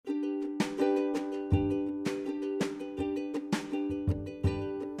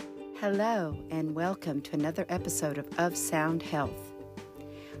Hello and welcome to another episode of Sound Health.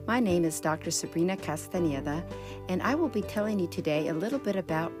 My name is Dr. Sabrina Castaneda, and I will be telling you today a little bit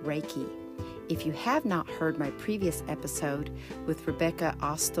about Reiki. If you have not heard my previous episode with Rebecca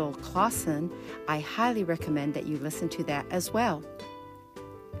Ostel-Clausen, I highly recommend that you listen to that as well.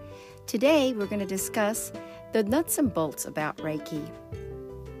 Today we're going to discuss the nuts and bolts about Reiki.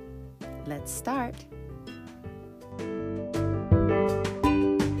 Let's start.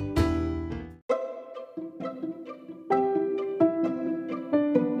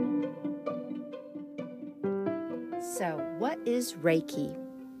 So, what is Reiki?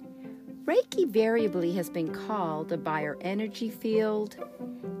 Reiki variably has been called a bioenergy field,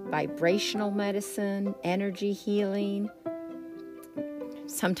 vibrational medicine, energy healing,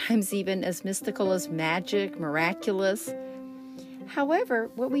 sometimes even as mystical as magic, miraculous.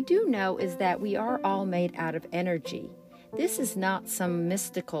 However, what we do know is that we are all made out of energy. This is not some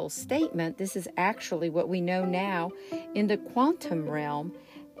mystical statement. This is actually what we know now in the quantum realm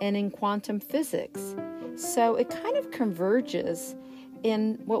and in quantum physics. So it kind of converges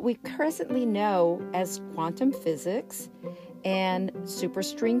in what we presently know as quantum physics and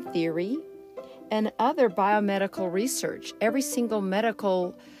superstring theory and other biomedical research. Every single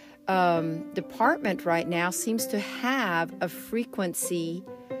medical department right now seems to have a frequency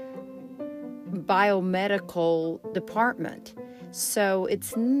biomedical department. So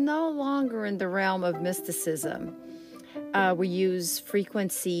it's no longer in the realm of mysticism. We use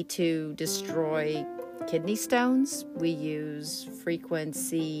frequency to destroy kidney stones. We use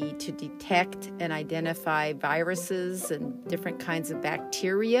frequency to detect and identify viruses and different kinds of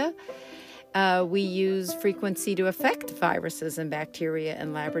bacteria. We use frequency to affect viruses and bacteria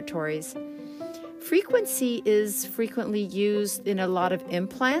in laboratories. Frequency is frequently used in a lot of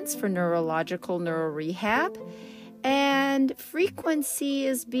implants for neurological neurorehab. And frequency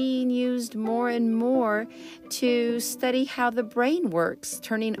is being used more and more to study how the brain works,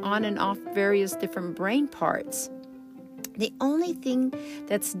 turning on and off various different brain parts. The only thing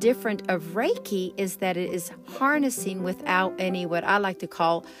that's different of Reiki is that it is harnessing without any what I like to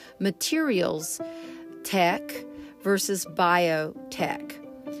call materials tech versus biotech.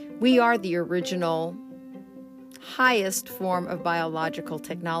 We are the original highest form of biological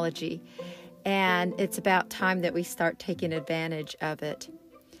technology. And it's about time that we start taking advantage of it.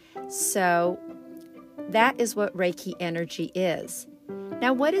 So that is what Reiki energy is.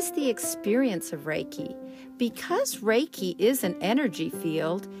 Now, what is the experience of Reiki? Because Reiki is an energy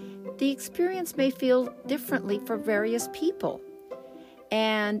field, the experience may feel differently for various people.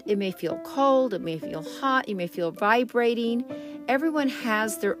 And it may feel cold, it may feel hot, you may feel vibrating. Everyone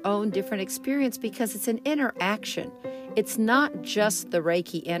has their own different experience because it's an interaction. It's not just the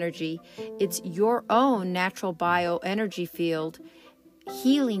Reiki energy, it's your own natural bioenergy field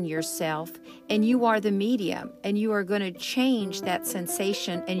healing yourself, and you are the medium, and you are going to change that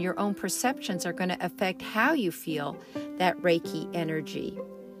sensation, and your own perceptions are going to affect how you feel that Reiki energy.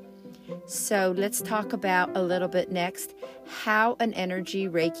 So let's talk about a little bit next how an energy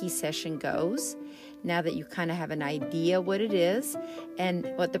Reiki session goes. Now that you kind of have an idea what it is and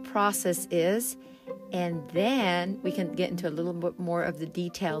what the process is, and then we can get into a little bit more of the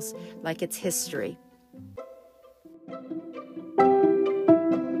details, like its history.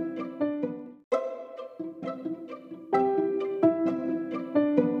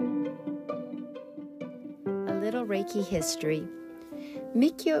 A little Reiki history.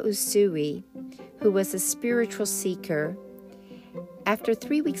 Mikyo Usui, who was a spiritual seeker, after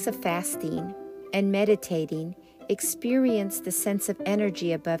 3 weeks of fasting and meditating, experienced the sense of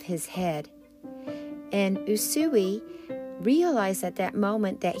energy above his head. And Usui realized at that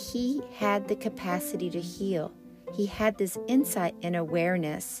moment that he had the capacity to heal. He had this insight and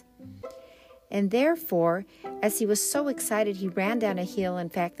awareness. And therefore, as he was so excited, he ran down a hill. In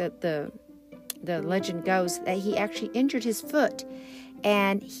fact, the legend goes that he actually injured his foot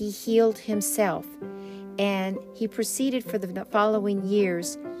and he healed himself. And he proceeded for the following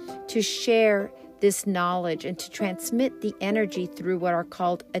years to share this knowledge and to transmit the energy through what are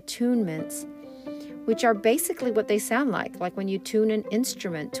called attunements, which are basically what they sound like when you tune an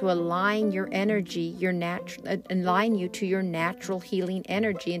instrument to align your energy, align you to your natural healing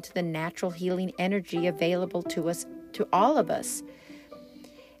energy and to the natural healing energy available to us, to all of us.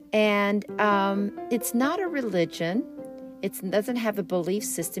 And it's not a religion. It doesn't have a belief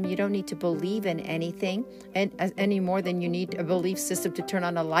system. You don't need to believe in anything any more than you need a belief system to turn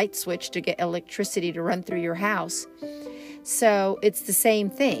on a light switch to get electricity to run through your house. So it's the same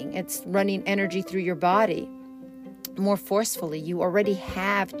thing. It's running energy through your body more forcefully. You already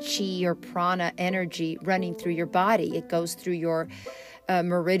have chi or prana energy running through your body. It goes through your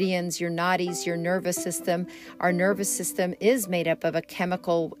meridians, your nadis, your nervous system. Our nervous system is made up of a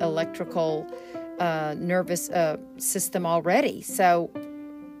chemical, electrical nervous system already. So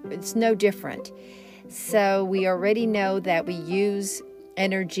it's no different. So we already know that we use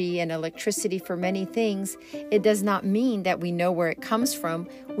energy and electricity for many things. It does not mean that we know where it comes from.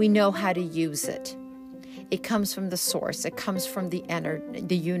 We know how to use it. It comes from the source. It comes from the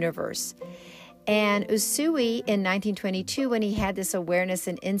universe. And Usui in 1922, when he had this awareness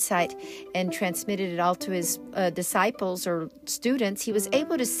and insight and transmitted it all to his disciples or students, he was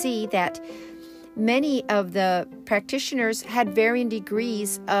able to see that many of the practitioners had varying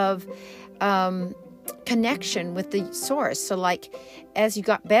degrees of connection with the source. So like as you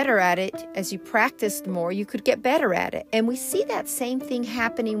got better at it, as you practiced more, you could get better at it. And we see that same thing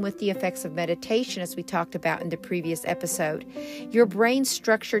happening with the effects of meditation, as we talked about in the previous episode. Your brain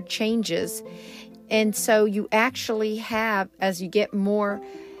structure changes. And so you actually have, as you get more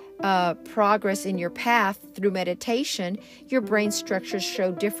progress in your path through meditation, your brain structures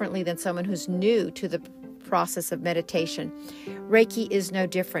show differently than someone who's new to the process of meditation. Reiki is no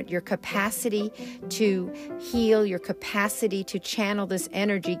different. Your capacity to heal, your capacity to channel this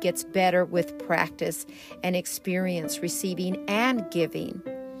energy gets better with practice and experience, receiving and giving.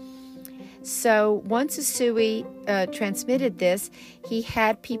 So once Usui transmitted this, he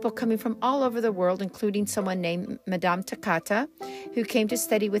had people coming from all over the world, including someone named Madame Takata, who came to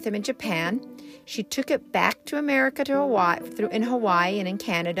study with him in Japan. She took it back to America, to Hawaii, in Hawaii and in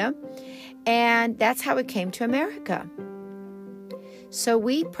Canada, and that's how it came to America. So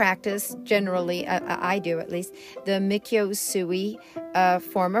we practice generally, I do at least, the Mikyo Usui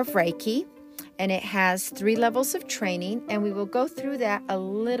form of Reiki. And it has 3 levels of training, and we will go through that a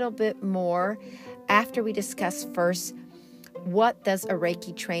little bit more after we discuss first what does a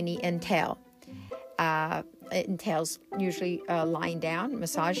Reiki training entail. It entails usually lying down,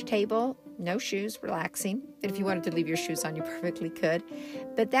 massage table, no shoes, relaxing. If you wanted to leave your shoes on, you perfectly could.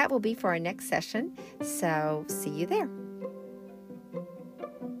 But that will be for our next session, so see you there.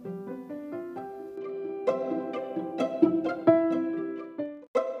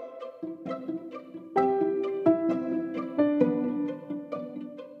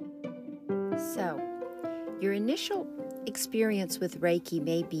 So, your initial experience with Reiki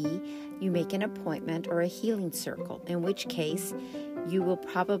may be you make an appointment or a healing circle, in which case you will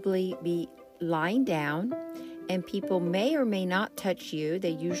probably be lying down and people may or may not touch you.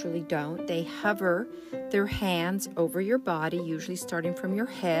 They usually don't. They hover their hands over your body, usually starting from your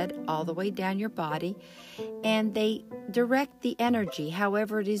head all the way down your body, and they direct the energy.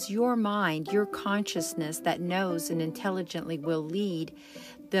 However, it is your mind, your consciousness that knows and intelligently will lead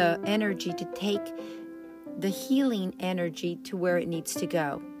the energy to take the healing energy to where it needs to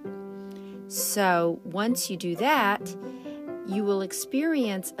go. So once you do that, you will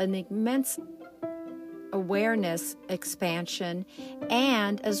experience an immense awareness expansion,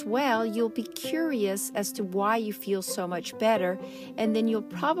 and as well you'll be curious as to why you feel so much better, and then you'll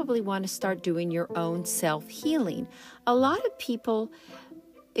probably want to start doing your own self-healing. A lot of people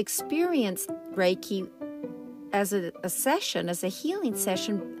experience Reiki as a session, as a healing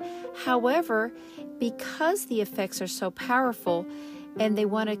session. However, because the effects are so powerful and they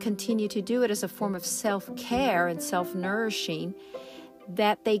want to continue to do it as a form of self-care and self-nourishing,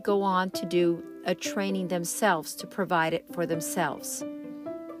 that they go on to do a training themselves to provide it for themselves.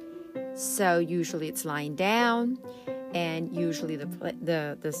 So usually it's lying down, and usually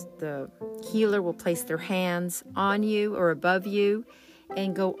the healer will place their hands on you or above you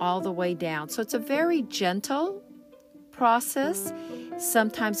and go all the way down. So it's a very gentle process.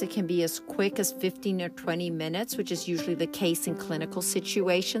 Sometimes it can be as quick as 15 or 20 minutes, which is usually the case in clinical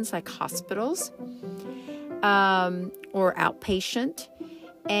situations like hospitals or outpatient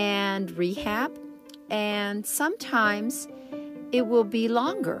and rehab. And sometimes it will be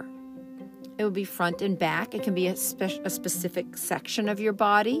longer. It will be front and back. It can be a specific section of your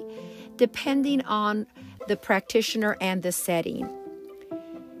body, depending on the practitioner and the setting.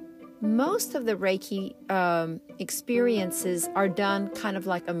 Most of the Reiki experiences are done kind of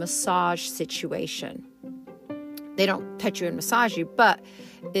like a massage situation. They don't touch you and massage you, but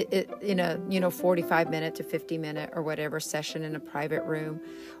in a 45-minute to 50-minute or whatever session in a private room,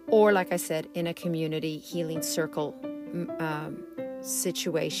 or like I said, in a community healing circle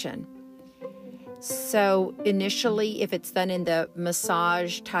situation. So initially, if it's done in the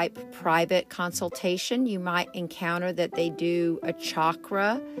massage type private consultation, you might encounter that they do a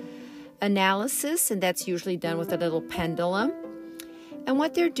chakra analysis, and that's usually done with a little pendulum. And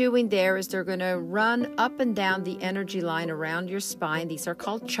what they're doing there is they're going to run up and down the energy line around your spine. These are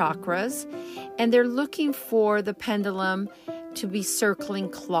called chakras. And they're looking for the pendulum to be circling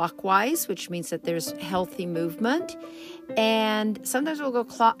clockwise, which means that there's healthy movement. And sometimes we'll go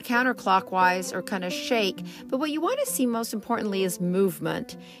counterclockwise or kind of shake. But what you want to see most importantly is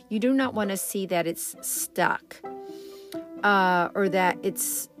movement. You do not want to see that it's stuck or that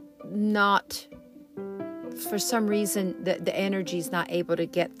it's not, for some reason, the energy is not able to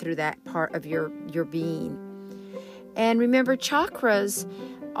get through that part of your being. And remember, chakras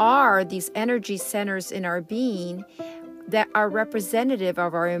are these energy centers in our being that are representative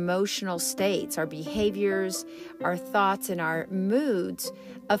of our emotional states. Our behaviors, our thoughts, and our moods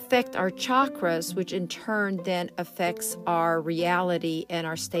affect our chakras, which in turn then affects our reality and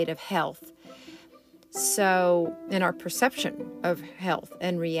our state of health. So, and our perception of health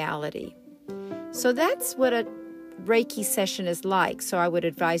and reality. So that's what a Reiki session is like. So I would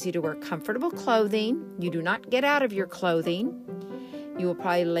advise you to wear comfortable clothing. You do not get out of your clothing. You will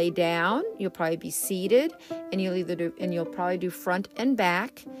probably lay down, you'll probably be seated, and you'll probably do front and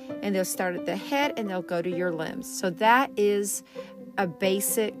back, and they'll start at the head and they'll go to your limbs. So that is a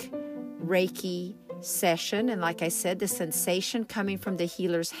basic Reiki session. And like I said, the sensation coming from the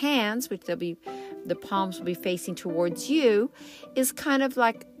healer's hands, which the palms will be facing towards you, is kind of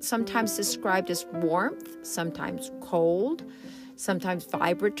like sometimes described as warmth, sometimes cold, sometimes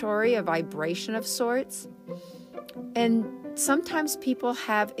vibratory, a vibration of sorts. And sometimes people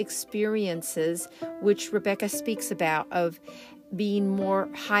have experiences, which Rebecca speaks about, of being more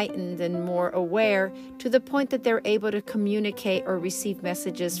heightened and more aware to the point that they're able to communicate or receive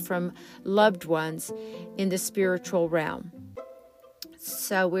messages from loved ones in the spiritual realm.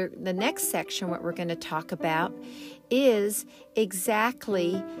 So the next section, what we're going to talk about is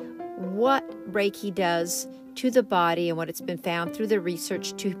exactly what Reiki does to the body and what it's been found through the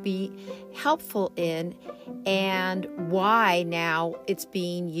research to be helpful in, and why now it's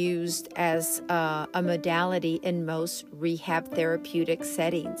being used as a modality in most rehab therapeutic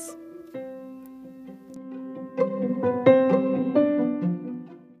settings.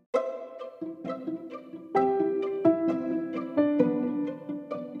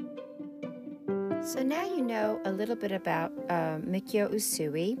 So now you know a little bit about Mikyo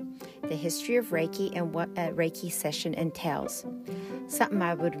Usui, the history of Reiki, and what a Reiki session entails. Something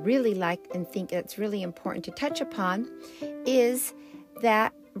I would really like and think that's really important to touch upon is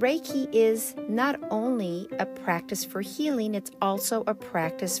that Reiki is not only a practice for healing, it's also a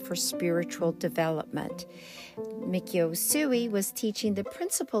practice for spiritual development. Mikyo Usui was teaching the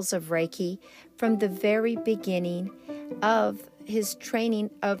principles of Reiki from the very beginning of his training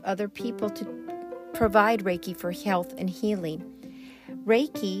of other people to provide Reiki for health and healing.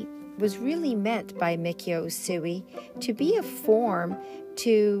 Reiki was really meant by Mikyo Usui to be a form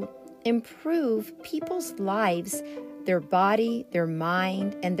to improve people's lives, their body, their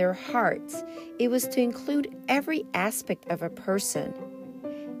mind, and their hearts. It was to include every aspect of a person.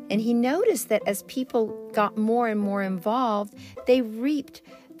 And he noticed that as people got more and more involved, they reaped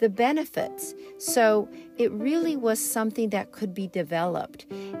the benefits. So it really was something that could be developed.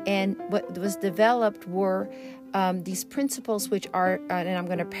 And what was developed were these principles, which are, and I'm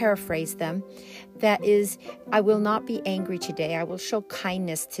going to paraphrase them, that is, I will not be angry today. I will show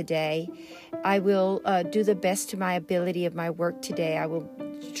kindness today. I will do the best to my ability of my work today. I will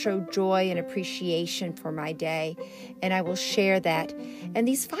show joy and appreciation for my day, and I will share that. And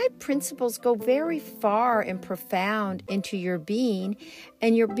these 5 principles go very far and profound into your being,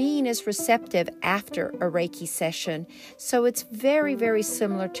 and your being is receptive after a Reiki session. So it's very, very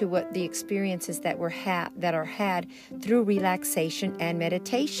similar to what the experiences that are had through relaxation and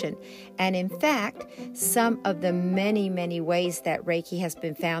meditation. And in fact, some of the many, many ways that Reiki has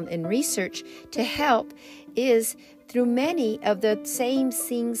been found in research to help is through many of the same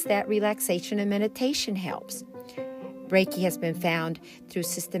things that relaxation and meditation helps. Reiki has been found through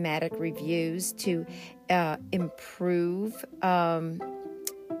systematic reviews to improve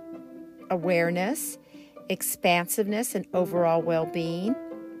awareness, expansiveness, and overall well-being.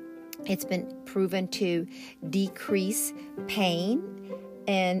 It's been proven to decrease pain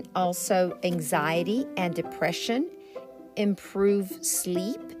and also anxiety and depression, improve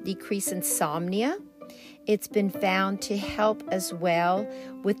sleep, decrease insomnia. It's been found to help as well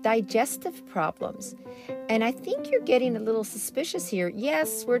with digestive problems. And I think you're getting a little suspicious here.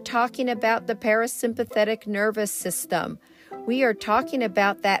 Yes, we're talking about the parasympathetic nervous system. We are talking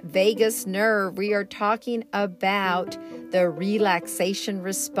about that vagus nerve. We are talking about the relaxation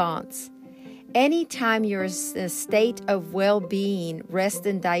response. Anytime you're in a state of well-being, rest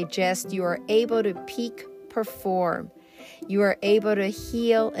and digest, you are able to peak perform. You are able to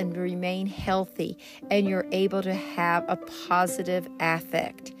heal and remain healthy, and you're able to have a positive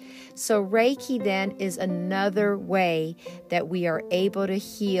affect. So Reiki then is another way that we are able to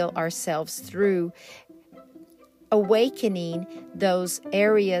heal ourselves through awakening those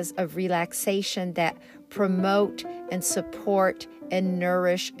areas of relaxation that promote and support and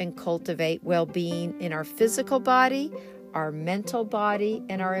nourish and cultivate well-being in our physical body, our mental body,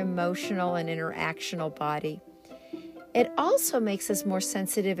 and our emotional and interactional body. It also makes us more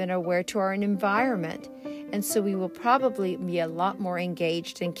sensitive and aware to our environment. And so we will probably be a lot more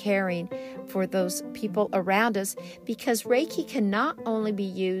engaged and caring for those people around us, because Reiki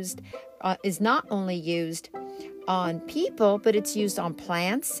is not only used on people, but it's used on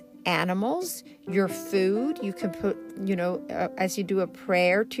plants, animals, your food. You can put, as you do a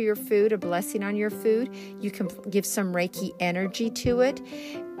prayer to your food, a blessing on your food, you can give some Reiki energy to it.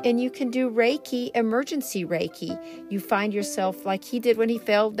 And you can do Reiki, emergency Reiki. You find yourself like he did when he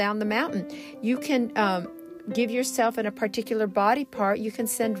fell down the mountain. You can give yourself in a particular body part, you can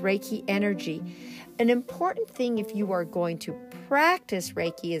send Reiki energy. An important thing if you are going to practice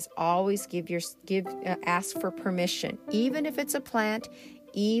Reiki is always ask for permission. Even if it's a plant,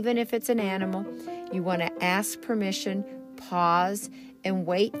 even if it's an animal, you want to ask permission, pause, and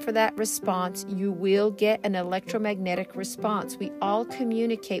wait for that response. You will get an electromagnetic response. We all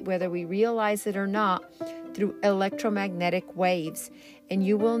communicate, whether we realize it or not, through electromagnetic waves. And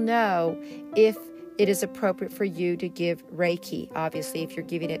you will know if it is appropriate for you to give Reiki. Obviously, if you're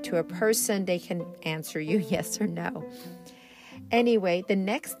giving it to a person, they can answer you yes or no. Anyway, the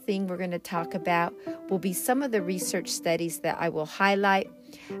next thing we're going to talk about will be some of the research studies that I will highlight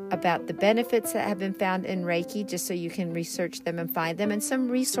about the benefits that have been found in Reiki, just so you can research them and find them, and some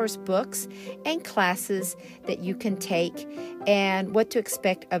resource books and classes that you can take, and what to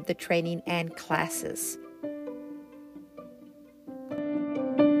expect of the training and classes.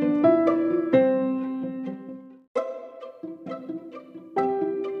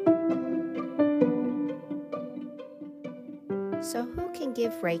 So who can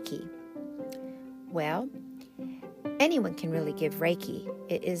give Reiki? Well, anyone can really give Reiki.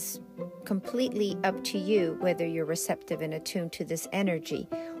 It is completely up to you whether you're receptive and attuned to this energy.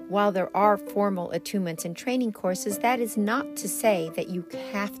 While there are formal attunements and training courses, that is not to say that you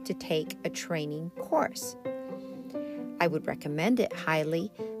have to take a training course. I would recommend it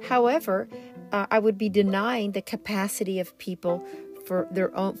highly. However, I would be denying the capacity of people for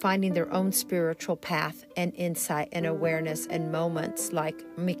finding their own spiritual path and insight and awareness and moments like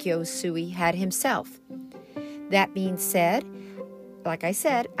Mikio Usui had himself. That being said, like I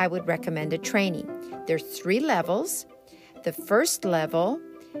said, I would recommend a training. There's 3 levels. The first level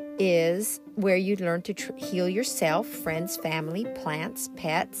is where you learn to heal yourself, friends, family, plants,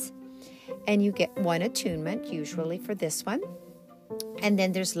 pets, and you get 1 attunement usually for this one. And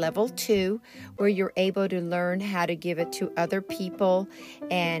then there's level 2, where you're able to learn how to give it to other people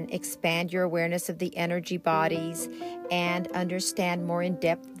and expand your awareness of the energy bodies and understand more in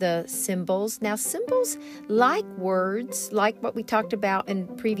depth the symbols. Now, symbols, like words, like what we talked about in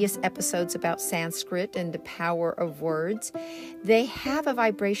previous episodes about Sanskrit and the power of words, they have a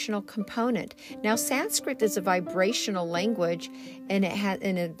vibrational component. Now, Sanskrit is a vibrational language, and it has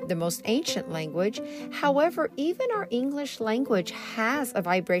the most ancient language. However, even our English language has a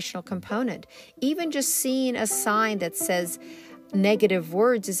vibrational component. Even just seeing a sign that says negative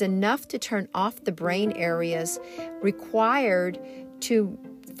words is enough to turn off the brain areas required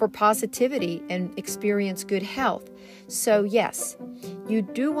for positivity and experience good health. So yes, you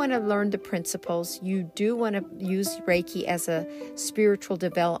do want to learn the principles. You do want to use Reiki as a spiritual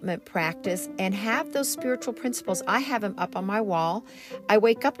development practice and have those spiritual principles. I have them up on my wall. I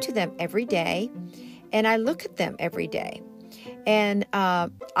wake up to them every day and I look at them every day. And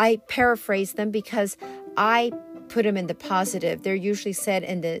I paraphrase them because I put them in the positive. They're usually said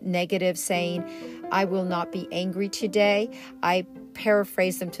in the negative, saying, I will not be angry today. I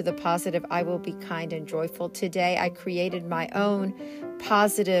paraphrase them to the positive. I will be kind and joyful today. I created my own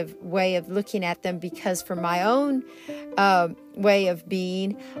positive way of looking at them because for my own way of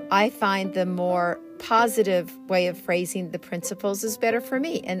being, I find the more positive way of phrasing the principles is better for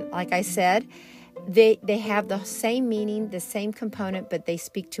me. And like I said, they have the same meaning, the same component, but they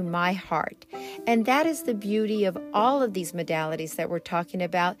speak to my heart. And that is the beauty of all of these modalities that we're talking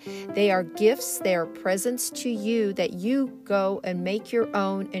about. They are gifts, they are presents to you that you go and make your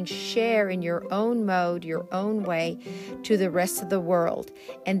own and share in your own mode, your own way to the rest of the world.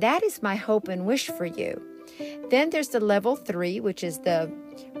 And that is my hope and wish for you. Then there's the level 3, which is the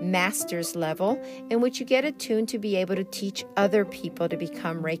master's level, in which you get attuned to be able to teach other people to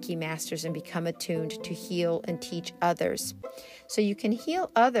become Reiki masters and become attuned to heal and teach others. So you can heal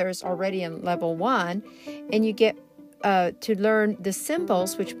others already in level 1, and you get to learn the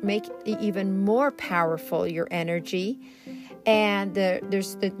symbols, which make even more powerful your energy. And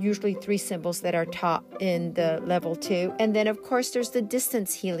there's usually 3 symbols that are taught in the level 2. And then, of course, there's the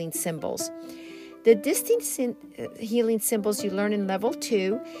distance healing symbols. The distance healing symbols you learn in level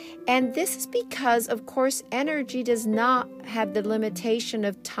 2. And this is because, of course, energy does not have the limitation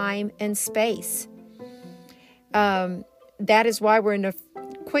of time and space. That is why we're in a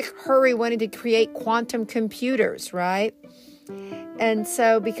quick hurry wanting to create quantum computers, right? And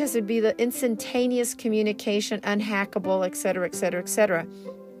so, because it'd be the instantaneous communication, unhackable, et cetera, et cetera, et cetera.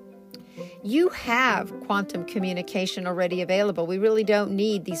 You have quantum communication already available. We really don't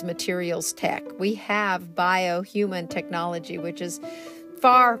need these materials tech. We have bio-human technology, which is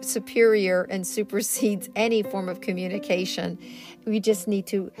far superior and supersedes any form of communication. We just need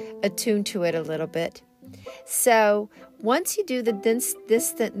to attune to it a little bit. So once you do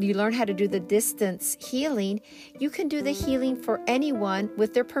you learn how to do the distance healing, you can do the healing for anyone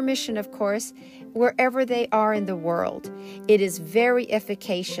with their permission, of course, wherever they are in the world. It is very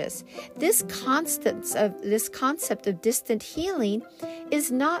efficacious. This concept of distant healing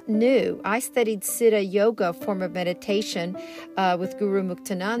is not new. I studied Siddha Yoga, form of meditation, with Guru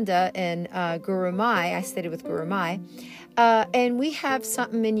Muktananda and Guru Mai. I studied with Guru Mai. And we have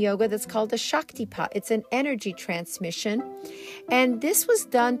something in yoga that's called a Shaktipat. It's an energy transmission. And this was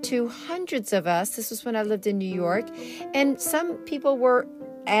done to hundreds of us. This was when I lived in New York. And some people were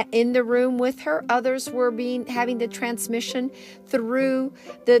in the room with her. Others were having the transmission through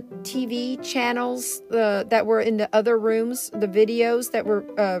the TV channels that were in the other rooms, the videos that were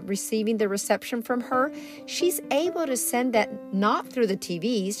receiving the reception from her. She's able to send that not through the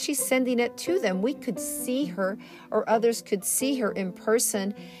TVs. She's sending it to them. We could see her, or others could see her in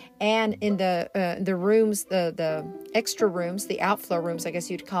person, and in the rooms, the extra rooms, the outflow rooms, I guess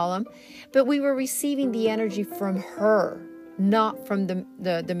you'd call them. But we were receiving the energy from her, not from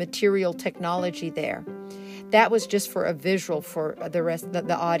the material technology there. That was just for a visual for the rest of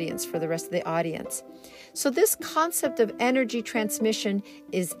the audience, for the rest of the audience. So this concept of energy transmission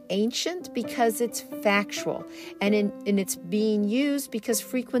is ancient because it's factual, and it's being used because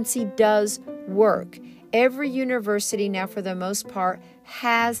frequency does work. Every university now, for the most part,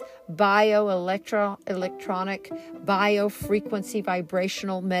 has electronic biofrequency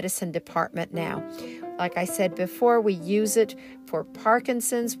vibrational medicine department now. Like I said before, we use it for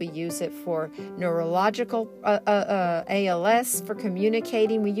Parkinson's. We use it for neurological ALS, for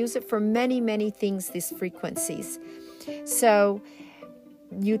communicating. We use it for many, many things, these frequencies. So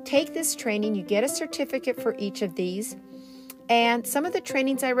you take this training, you get a certificate for each of these. And some of the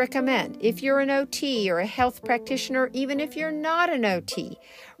trainings I recommend, if you're an OT or a health practitioner, even if you're not an OT,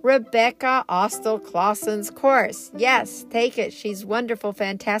 Rebecca Ostel-Clausen's course. Yes, take it. She's wonderful,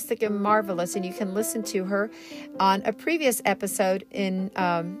 fantastic, and marvelous. And you can listen to her on a previous episode in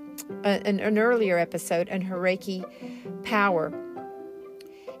an earlier episode in her Reiki Power.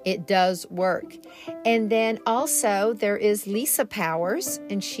 It does work. And then also there is Lisa Powers,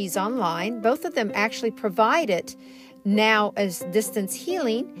 and she's online. Both of them actually provide it now as distance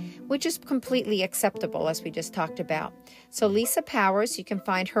healing, which is completely acceptable, as we just talked about. So Lisa Powers, you can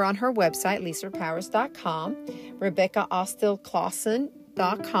find her on her website, lisapowers.com,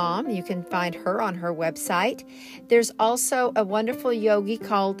 RebeccaOstel-Clausen.com. You can find her on her website. There's also a wonderful yogi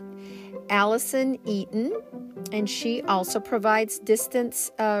called Allison Eaton, and she also provides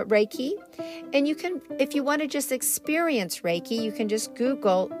distance Reiki. And you can, if you want to just experience Reiki, you can just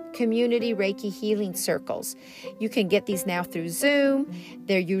Google Community Reiki Healing Circles. You can get these now through Zoom.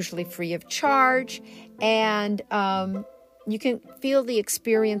 They're usually free of charge. And you can feel the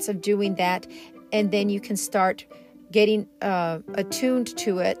experience of doing that. And then you can start getting attuned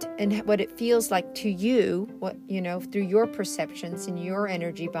to it and what it feels like to you, through your perceptions in your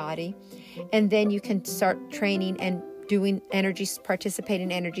energy body. And then you can start training and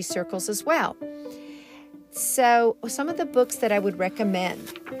participating in energy circles as well. So some of the books that I would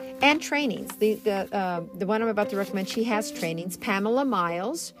recommend and trainings, the one I'm about to recommend, she has trainings. Pamela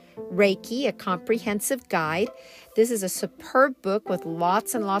Miles, Reiki, A Comprehensive Guide. This is a superb book with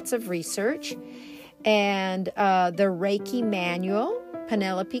lots and lots of research. And the Reiki Manual,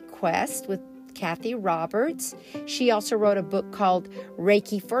 Penelope Quest with Kathy Roberts. She also wrote a book called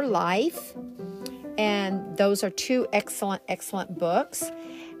Reiki for Life. And those are two excellent, excellent books.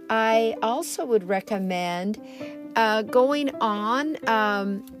 I also would recommend going on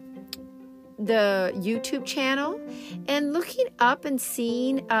the YouTube channel and looking up and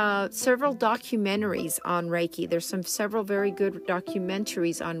seeing several documentaries on Reiki. There's several very good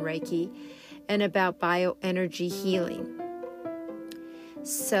documentaries on Reiki and about bioenergy healing.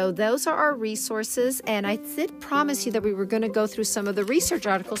 So those are our resources, and I did promise you that we were going to go through some of the research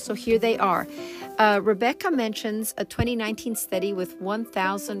articles, so here they are. Rebecca mentions a 2019 study with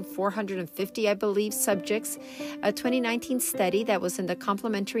 1,450, I believe, subjects, a 2019 study that was in the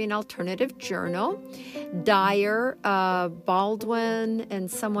Complementary and Alternative Journal. Dyer, Baldwin, and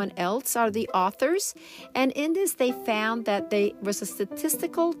someone else are the authors, and in this they found that there was a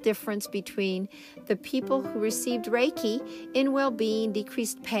statistical difference between the people who received Reiki in well-being,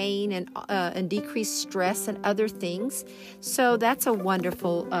 decreased pain, and decreased stress and other things. So that's a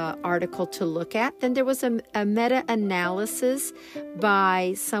wonderful article to look at. Then there was a meta-analysis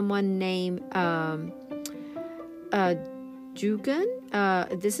by someone named Dugan.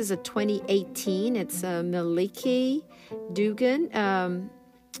 This is a 2018. It's Maliki Dugan.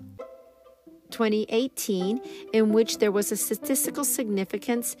 2018, in which there was a statistical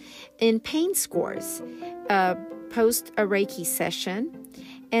significance in pain scores post a Reiki session.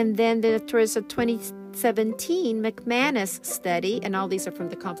 And then there was a 2017 McManus study, and all these are from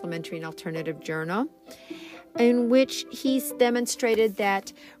the Complementary and Alternative Journal, in which he's demonstrated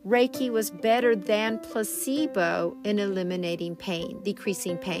that Reiki was better than placebo in eliminating pain,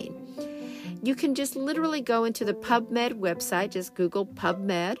 decreasing pain. You can just literally go into the PubMed website, just Google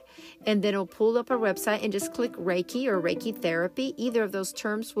PubMed, and then it'll pull up a website and just click Reiki or Reiki therapy. Either of those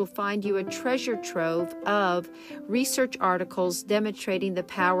terms will find you a treasure trove of research articles demonstrating the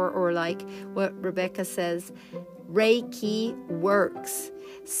power, or like what Rebecca says, Reiki works.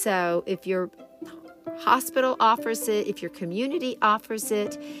 So if your hospital offers it, if your community offers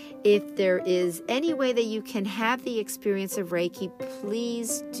it, if there is any way that you can have the experience of Reiki,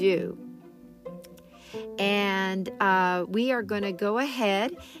 please do. And we are going to go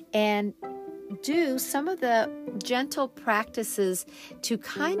ahead and do some of the gentle practices to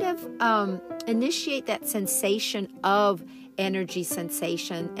kind of initiate that sensation of energy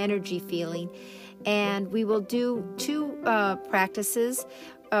sensation, energy feeling. And we will do two practices.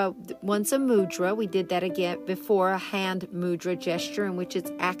 One's a mudra. We did that again before, a hand mudra gesture, in which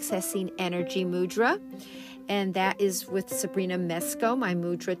it's accessing energy mudra. And that is with Sabrina Mesko, my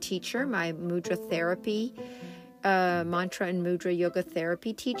mudra teacher, my mudra therapy, mantra and mudra yoga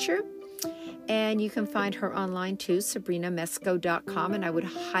therapy teacher. And you can find her online too, sabrinamesco.com. And I would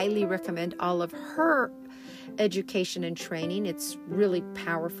highly recommend all of her education and training. It's really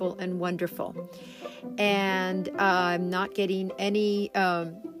powerful and wonderful. And I'm not getting any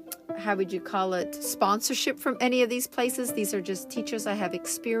how would you call it, sponsorship from any of these places. These are just teachers I have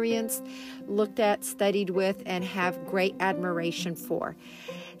experienced, looked at, studied with, and have great admiration for.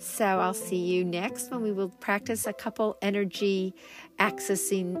 So I'll see you next when we will practice a couple energy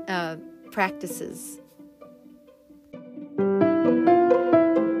accessing practices.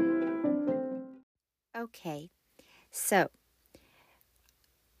 Okay, so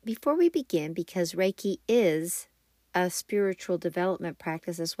before we begin, because Reiki is a spiritual development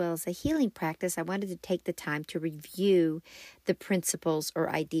practice as well as a healing practice, I wanted to take the time to review the principles or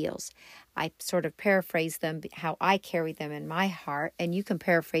ideals. I sort of paraphrase them, how I carry them in my heart, and you can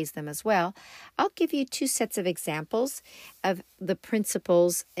paraphrase them as well. I'll give you two sets of examples of the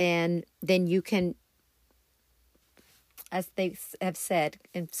principles, and then you can, as they have said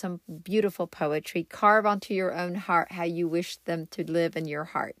in some beautiful poetry, carve onto your own heart how you wish them to live in your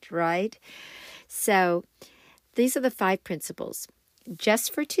heart, right? So these are the 5 principles.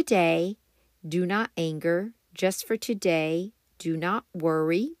 Just for today, do not anger. Just for today, do not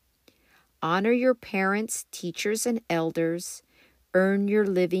worry. Honor your parents, teachers, and elders. Earn your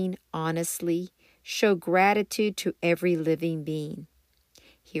living honestly. Show gratitude to every living being.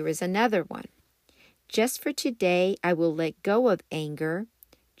 Here is another one. Just for today, I will let go of anger.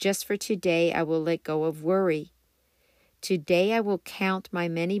 Just for today, I will let go of worry. Today, I will count my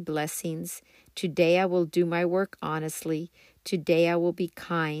many blessings. Today, I will do my work honestly. Today, I will be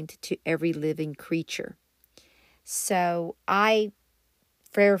kind to every living creature. So I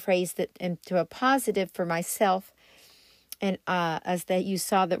paraphrased it into a positive for myself. And as that you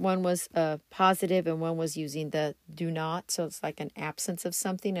saw that one was positive and one was using the do not. So it's like an absence of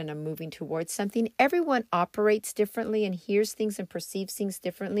something and I'm moving towards something. Everyone operates differently and hears things and perceives things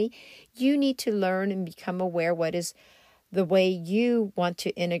differently. You need to learn and become aware what is the way you want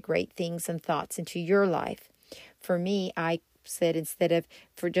to integrate things and thoughts into your life. For me, I said instead of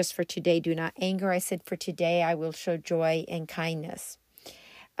for today, do not anger, I said for today, I will show joy and kindness.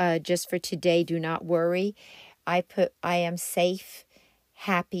 Just for today, do not worry. I put I am safe,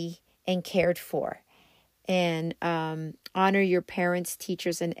 happy, and cared for. And honor your parents,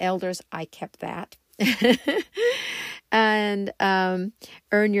 teachers, and elders. I kept that. And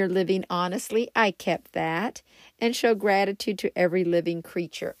earn your living honestly. I kept that. and show gratitude to every living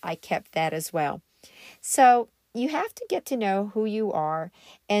creature. I kept that as well. So you have to get to know who you are,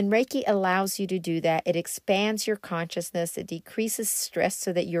 and Reiki allows you to do that. It expands your consciousness. It decreases stress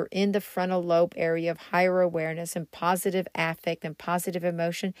so that you're in the frontal lobe area of higher awareness and positive affect and positive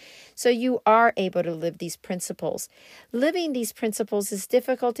emotion. So you are able to live these principles. Living these principles is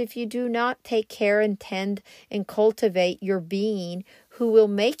difficult if you do not take care and tend and cultivate your being who will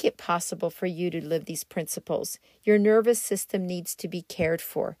make it possible for you to live these principles. Your nervous system needs to be cared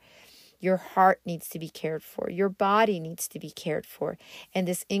for. Your heart needs to be cared for. Your body needs to be cared for. And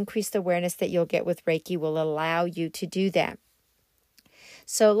this increased awareness that you'll get with Reiki will allow you to do that.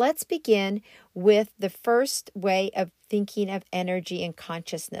 So let's begin with the first way of thinking of energy and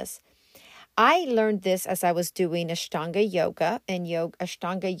consciousness. I learned this as I was doing Ashtanga yoga, and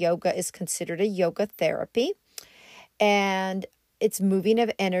Ashtanga yoga is considered a yoga therapy. And it's moving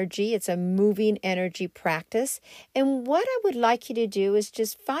of energy. It's a moving energy practice. And what I would like you to do is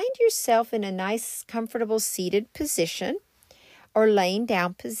just find yourself in a nice, comfortable seated position or laying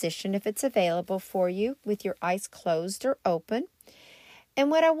down position if it's available for you with your eyes closed or open. And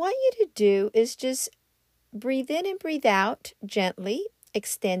what I want you to do is just breathe in and breathe out gently,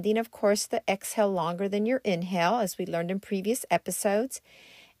 extending, of course, the exhale longer than your inhale, as we learned in previous episodes.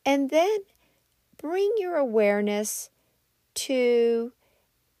 And then bring your awareness to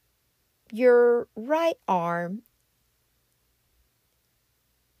your right arm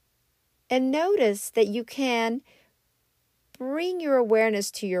and notice that you can bring your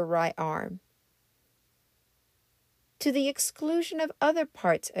awareness to your right arm to the exclusion of other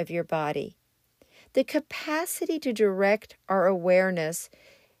parts of your body. The capacity to direct our awareness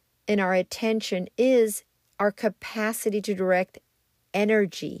and our attention is our capacity to direct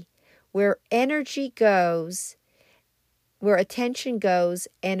energy. Where energy goes, where attention goes,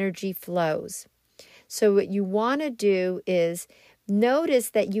 energy flows. So what you want to do is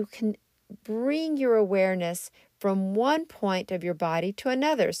notice that you can bring your awareness from one point of your body to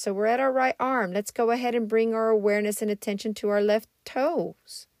another. So we're at our right arm. Let's go ahead and bring our awareness and attention to our left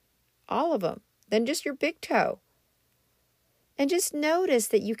toes. All of them. Then just your big toe. And just notice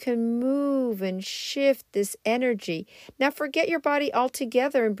that you can move and shift this energy. Now forget your body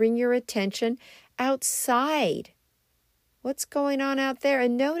altogether and bring your attention outside. What's going on out there?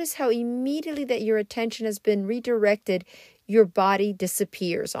 And notice how immediately that your attention has been redirected, your body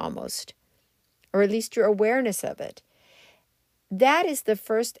disappears almost, or at least your awareness of it. That is the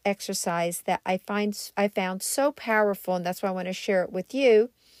first exercise that I found so powerful, and that's why I want to share it with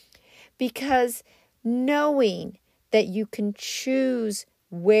you, because knowing that you can choose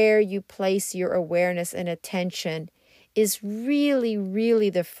where you place your awareness and attention is really,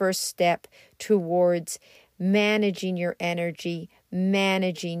 really the first step towards managing your energy,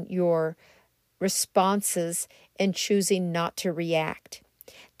 managing your responses, and choosing not to react.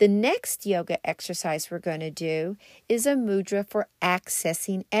 The next yoga exercise we're going to do is a mudra for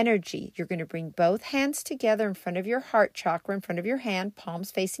accessing energy. You're going to bring both hands together in front of your heart chakra, in front of your hand,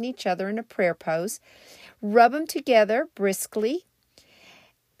 palms facing each other in a prayer pose. Rub them together briskly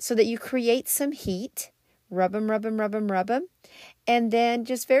so that you create some heat. Rub them, rub them, rub them, rub them. And then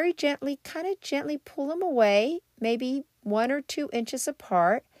just very gently, kind of gently pull them away, maybe 1 or 2 inches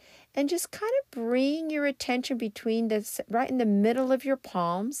apart. And just kind of bring your attention between this, right in the middle of your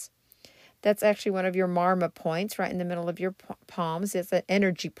palms. That's actually one of your marma points, right in the middle of your palms. It's an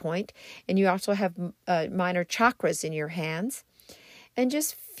energy point. And you also have minor chakras in your hands. And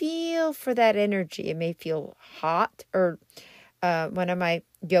just feel for that energy. It may feel hot, or one of my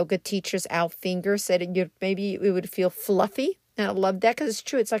yoga teachers, Al Finger, said maybe it would feel fluffy. And I love that because it's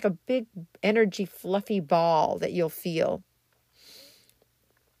true. It's like a big energy fluffy ball that you'll feel.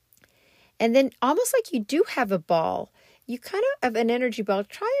 And then almost like you do have a ball, you kind of have an energy ball.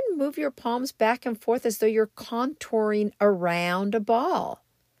 Try and move your palms back and forth as though you're contouring around a ball.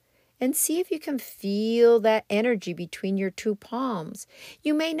 And see if you can feel that energy between your 2 palms.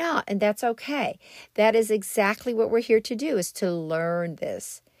 You may not, and that's okay. That is exactly what we're here to do, is to learn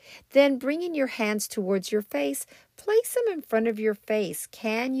this. Then bringing your hands towards your face, place them in front of your face.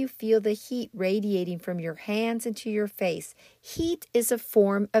 Can you feel the heat radiating from your hands into your face? Heat is a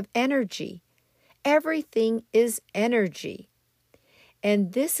form of energy. Everything is energy.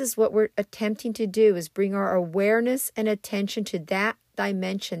 And this is what we're attempting to do, is bring our awareness and attention to that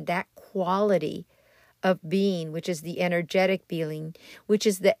dimension, that quality of being, which is the energetic being, which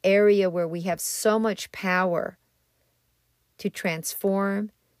is the area where we have so much power to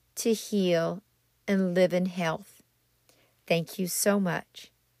transform, to heal, and live in health. Thank you so much.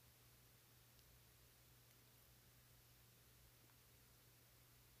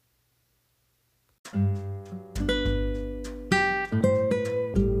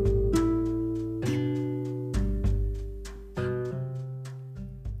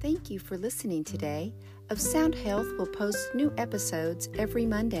 Thank you for listening today. Of Sound Health will post new episodes every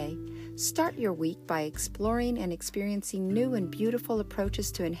Monday. Start your week by exploring and experiencing new and beautiful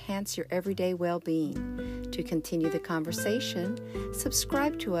approaches to enhance your everyday well-being. To continue the conversation,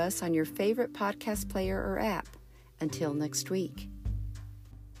 subscribe to us on your favorite podcast player or app. Until next week.